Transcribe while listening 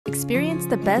Experience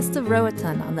the best of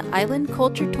Roatan on the Island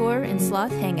Culture Tour and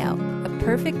Sloth Hangout, a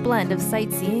perfect blend of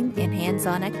sightseeing and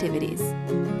hands-on activities.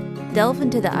 Delve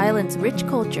into the island's rich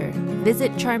culture,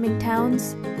 visit charming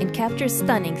towns, and capture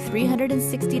stunning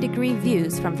 360-degree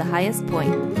views from the highest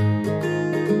point.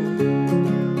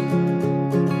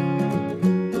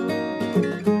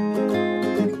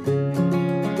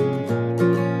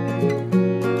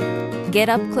 Get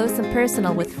up close and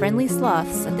personal with friendly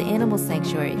sloths at the animal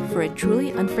sanctuary for a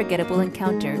truly unforgettable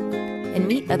encounter, and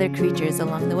meet other creatures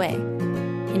along the way.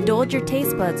 Indulge your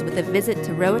taste buds with a visit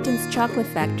to Roatan's Chocolate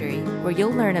Factory, where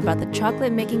you'll learn about the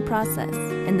chocolate making process,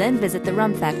 and then visit the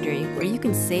Rum Factory, where you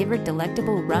can savor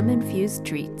delectable rum-infused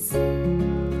treats.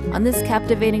 On this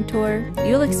captivating tour,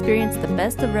 you'll experience the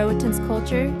best of Roatan's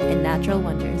culture and natural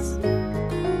wonders.